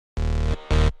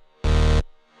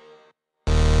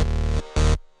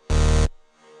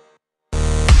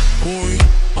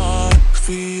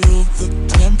feel the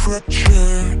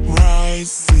temperature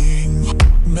rising.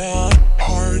 My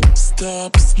heart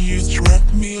stops, you struck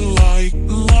me like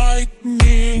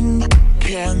lightning.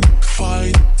 Can't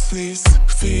fight this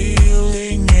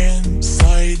feeling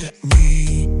inside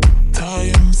me.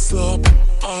 Time's up,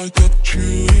 I got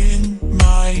you in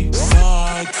my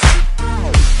sights.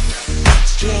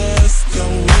 It's just the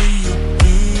way you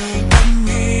do to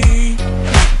me,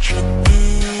 what you do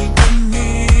to me.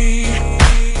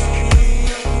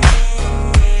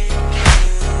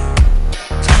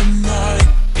 Tonight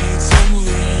it's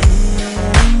only you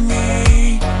and me,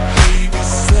 baby,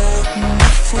 set me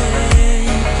free.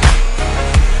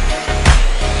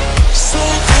 So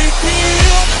take me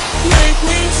up, make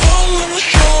me fall and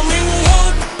show me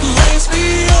what lies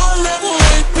beyond and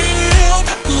light me up,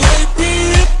 light me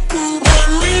up.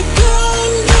 Burn me down,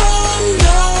 down,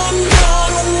 down,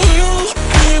 down. We'll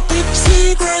keep it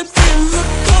secret in the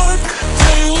dark.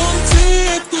 They won't see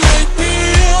it. Light me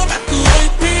up,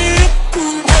 light me up.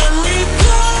 Burn me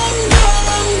down,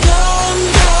 down, down,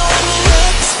 down.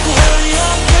 Let's play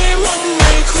a game and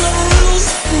make the rules.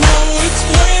 Now it's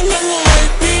plain and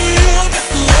light me up,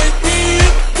 light me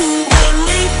up. Burn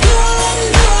me down,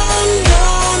 down,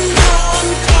 down, down.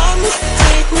 Come,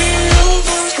 take me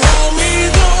over, throw me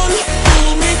down,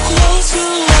 pull me closer,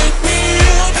 light me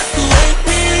up, light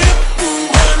me up.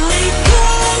 Burn me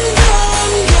down,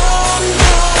 down, down,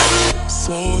 down.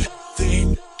 So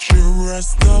dangerous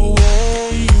the way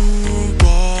you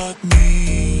got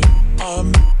me. I'm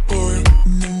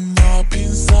burning up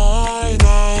inside,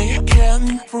 I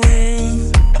can't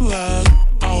breathe. Let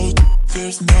out,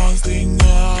 there's nothing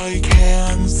I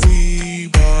can see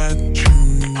but you.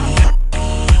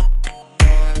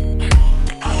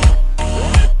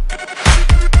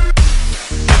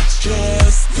 It's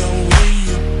just the way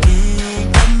you do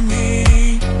to me,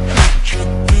 what you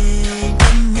do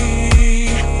to me.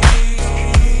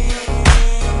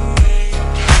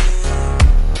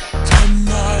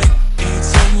 Tonight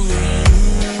it's only you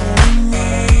and me,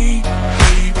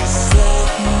 baby, set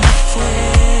me free.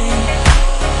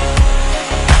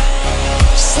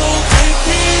 So take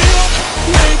me up,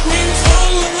 make me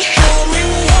fall and show me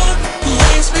what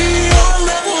lies beyond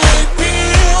and light me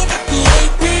up,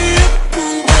 light me up.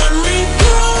 Burn me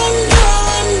down,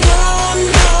 down, down,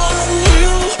 down.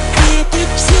 We'll keep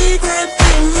it secret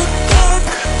in the dark.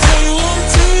 They won't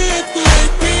see it.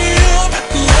 Light me up,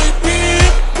 light me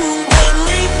up. Burn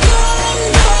me down,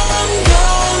 down,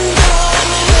 down, down.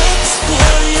 Let's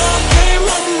play a game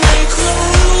and make the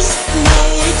rules. Now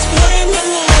it's plain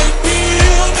and light me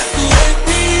up, light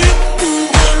me up.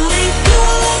 Burn me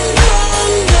down,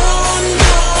 down, down,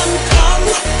 down. Come,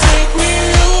 take me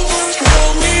over, throw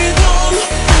me down,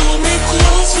 pull me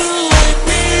closer, light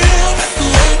me up,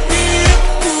 light me up.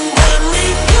 Burn me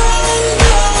down,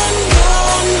 down,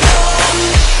 down, down.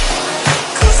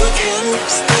 'Cause I can't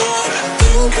stop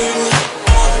thinking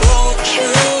about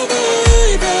you,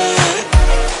 baby,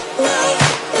 love,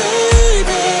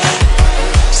 baby.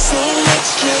 So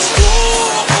let's just go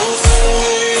all the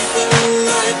way the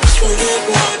night. Forget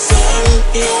what's on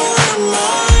your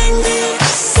mind.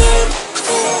 Except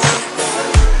for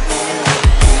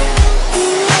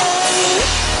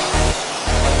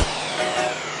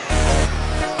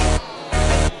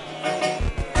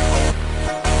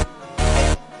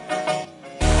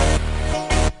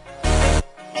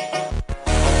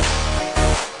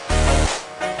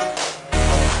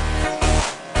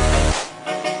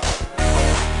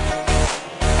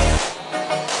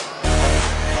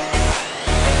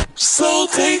so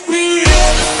take me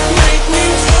up, make me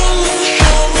fall and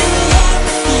show me what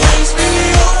lies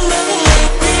beyond and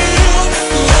light me up,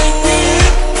 light me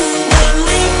up. Burn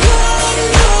me down,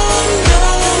 down,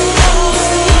 down, down.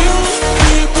 We'll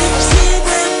keep it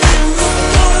secret in the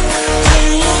dark. They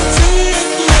won't see it.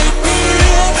 Light me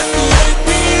up, light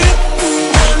me up.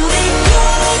 Burn me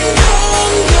down,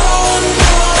 down, down,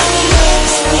 down.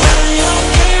 Let's play a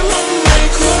game and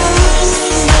make the rules.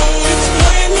 Now it's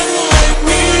plain and light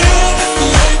me up,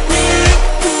 light me up.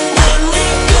 Burn me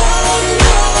down,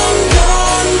 down,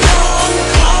 down, down.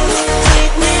 Come,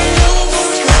 take me over,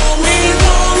 throw me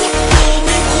down, pull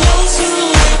me closer,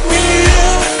 light me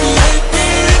up, light me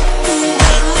up.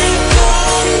 Burn me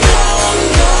down, down,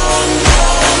 down,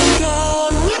 down,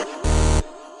 down.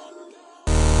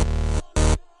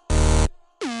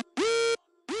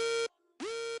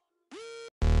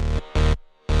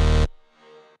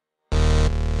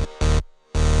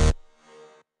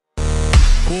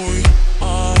 Boy,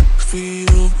 I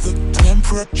feel the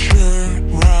temperature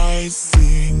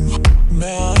rising.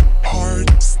 My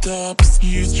heart stops,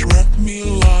 you struck me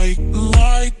like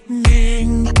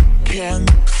lightning. Can't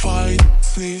fight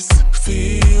this feeling.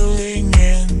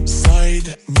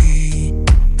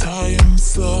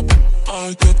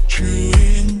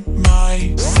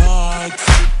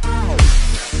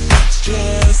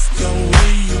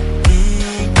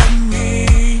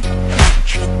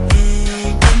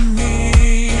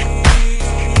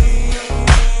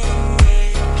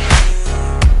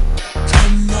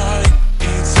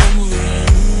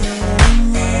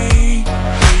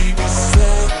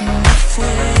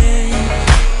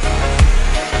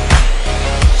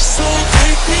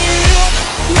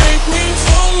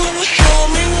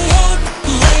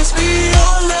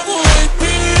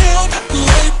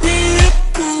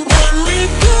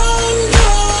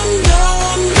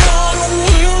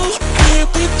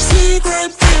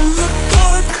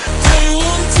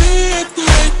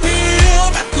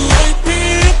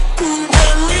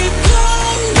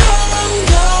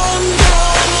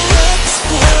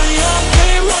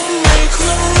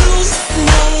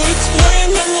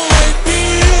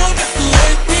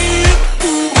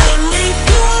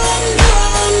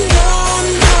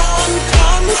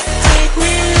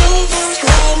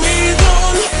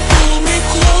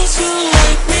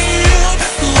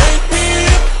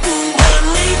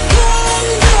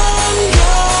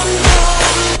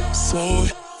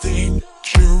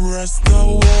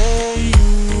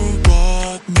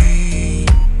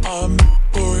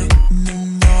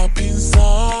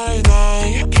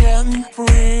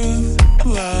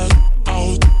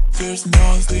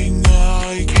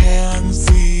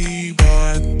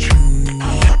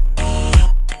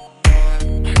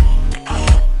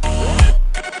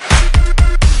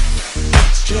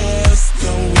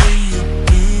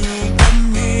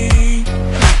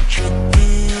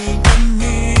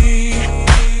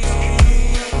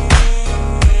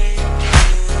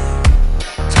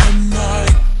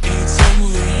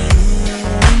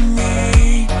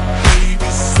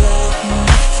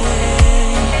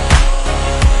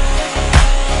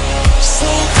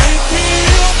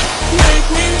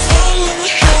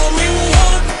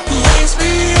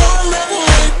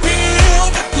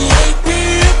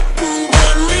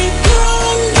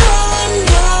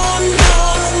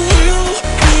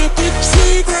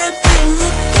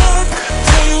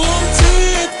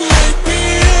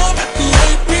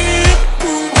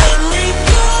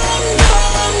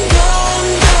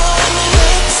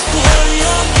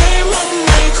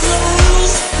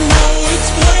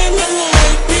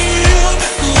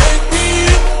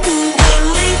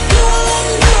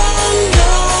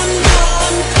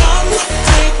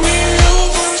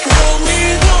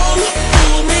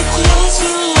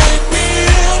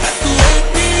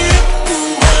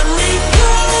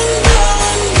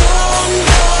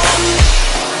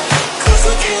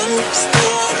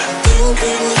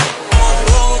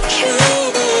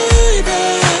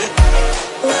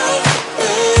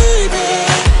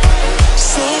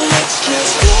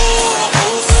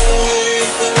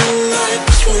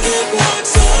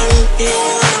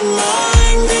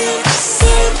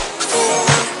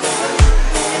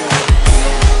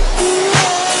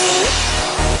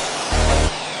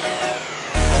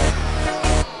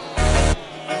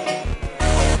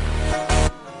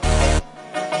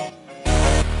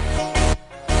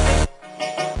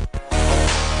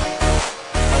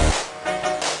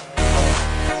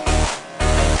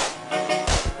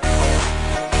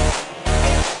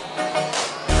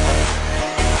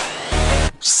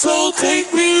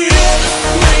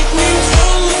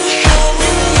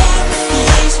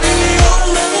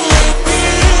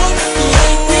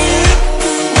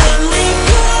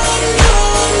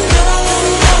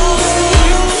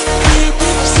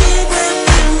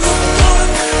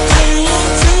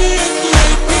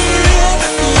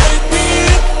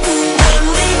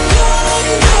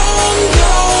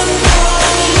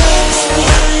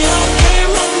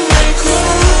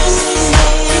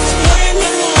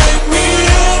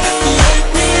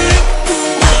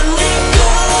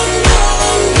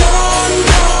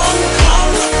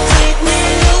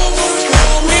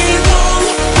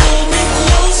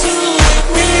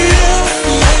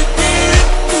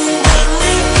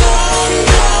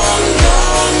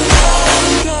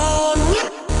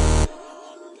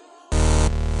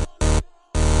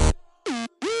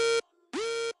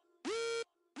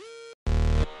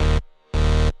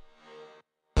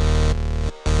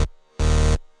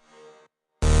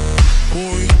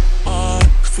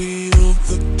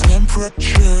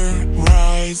 temperature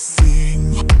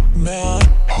rising. My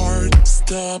heart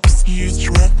stops. You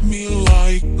struck me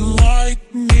like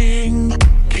lightning.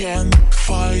 Can't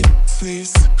fight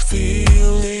this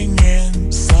feeling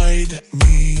inside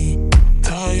me.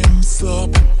 Time's up,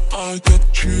 I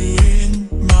got you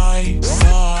in my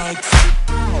sights.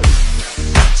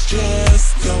 It's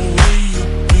just the way you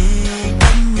do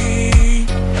to me,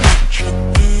 what you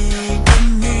do to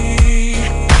me.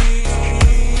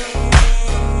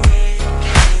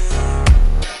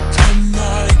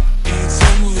 Tonight it's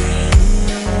only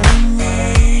you and me.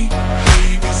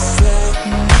 Baby, set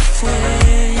me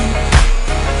free.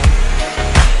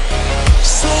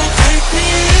 So take me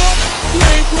up,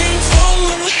 make me fall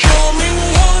and show me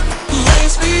what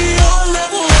lies beyond.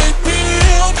 Never wake me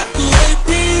up, wake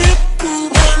me up,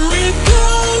 burn me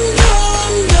down,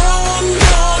 down, down,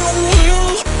 down.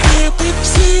 We'll keep it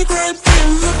secret in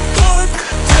the dark.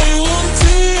 They won't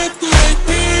see it. Wake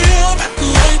me up,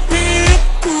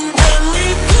 burn me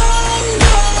down,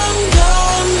 down,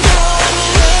 down, down.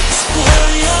 Let's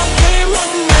play a game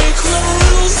and make the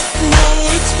rules. Now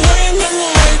it's plain and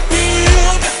wake me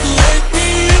up,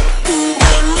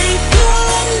 burn me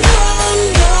down, down,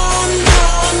 down,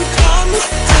 down. Come,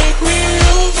 take me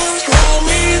over, throw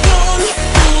me down,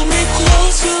 pull me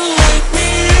closer, wake me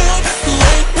up,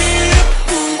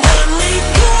 burn me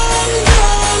down,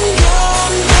 down,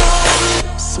 down,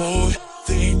 down. So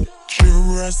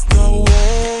dangerous the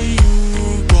way you